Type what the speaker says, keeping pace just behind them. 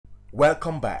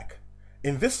Welcome back.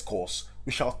 In this course,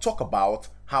 we shall talk about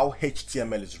how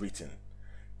HTML is written.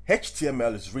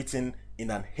 HTML is written in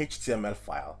an HTML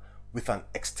file with an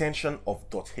extension of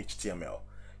 .html,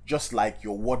 just like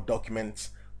your Word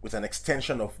document with an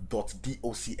extension of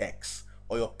 .docx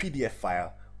or your PDF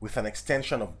file with an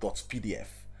extension of .pdf.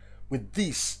 With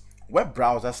this, web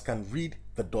browsers can read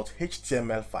the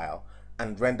 .html file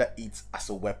and render it as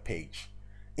a web page.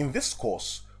 In this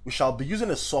course, we shall be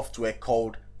using a software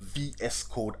called VS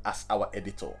Code as our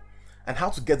editor. And how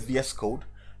to get VS Code?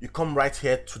 You come right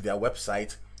here to their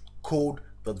website,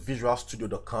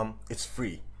 code.visualstudio.com. It's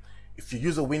free. If you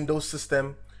use a Windows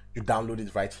system, you download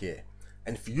it right here.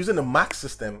 And if you're using a Mac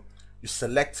system, you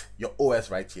select your OS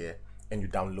right here and you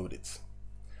download it.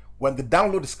 When the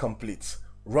download is complete,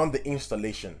 run the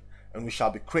installation and we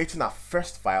shall be creating our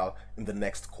first file in the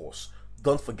next course.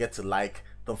 Don't forget to like,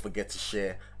 don't forget to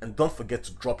share, and don't forget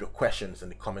to drop your questions in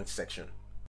the comment section.